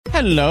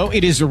Hello,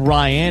 it is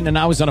Ryan, and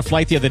I was on a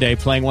flight the other day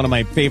playing one of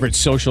my favorite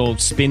social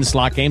spin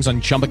slot games on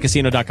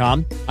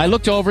ChumbaCasino.com. I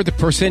looked over at the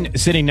person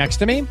sitting next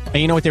to me, and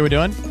you know what they were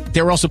doing?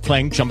 They were also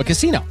playing Chumba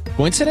Casino.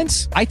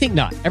 Coincidence? I think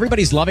not.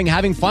 Everybody's loving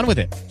having fun with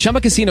it.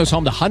 Chumba Casino is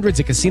home to hundreds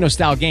of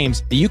casino-style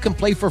games that you can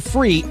play for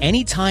free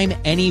anytime,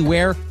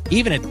 anywhere,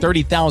 even at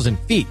 30,000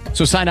 feet.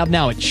 So sign up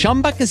now at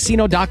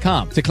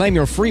ChumbaCasino.com to claim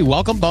your free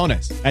welcome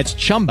bonus. That's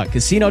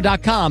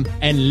ChumbaCasino.com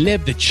and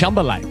live the Chumba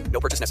life. No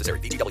purchase necessary.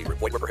 VGW.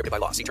 Void were prohibited by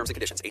law. See terms and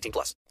conditions. 18+.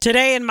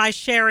 Today in my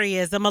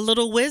Sherryism, a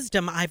little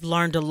wisdom I've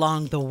learned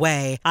along the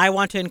way. I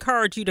want to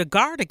encourage you to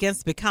guard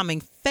against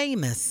becoming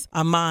famous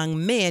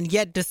among men,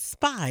 yet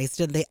despised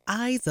in the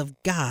eyes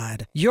of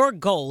God. Your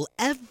goal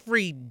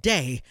every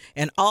day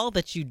in all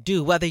that you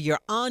do, whether you're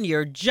on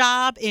your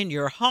job, in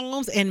your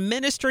homes, in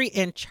ministry,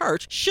 in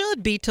church,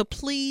 should be to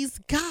please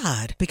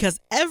God. Because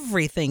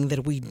everything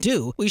that we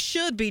do, we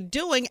should be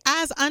doing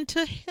as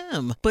unto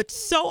Him. But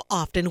so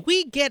often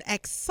we get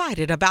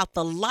excited about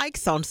the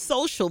likes on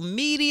social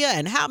media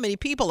and how many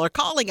people are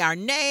calling our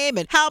name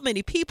and how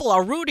many people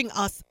are rooting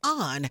us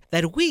on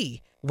that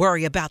we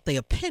worry about the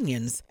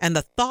opinions and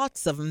the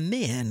thoughts of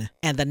men.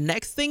 And the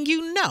next thing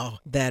you know,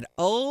 that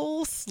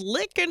old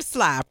slick and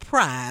sly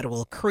pride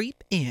will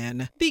creep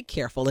in. Be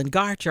careful and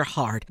guard your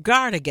heart.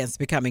 Guard against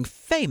becoming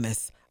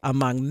famous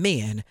among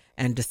men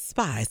and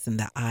despised in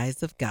the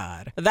eyes of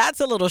God. That's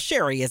a little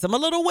Sherryism, a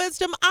little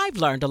wisdom I've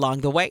learned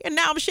along the way, and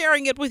now I'm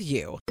sharing it with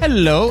you.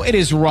 Hello, it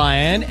is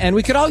Ryan, and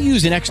we could all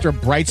use an extra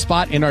bright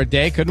spot in our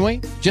day, couldn't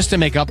we? Just to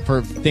make up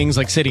for things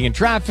like sitting in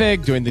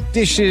traffic, doing the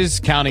dishes,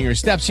 counting your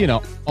steps, you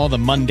know, all the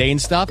mundane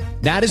stuff.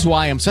 That is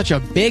why I'm such a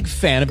big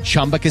fan of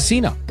Chumba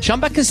Casino.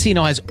 Chumba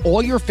Casino has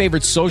all your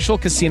favorite social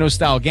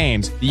casino-style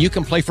games that you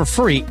can play for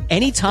free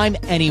anytime,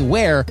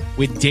 anywhere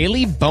with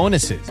daily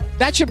bonuses.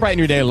 That should brighten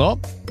your day a little.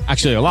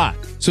 Actually, a lot.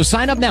 So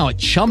sign up now at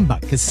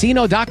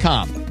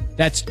ChumbaCasino.com.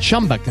 That's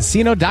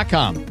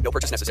ChumbaCasino.com. No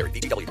purchase necessary.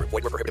 VGW.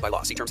 Void were prohibited by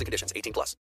law. See terms and conditions. 18+.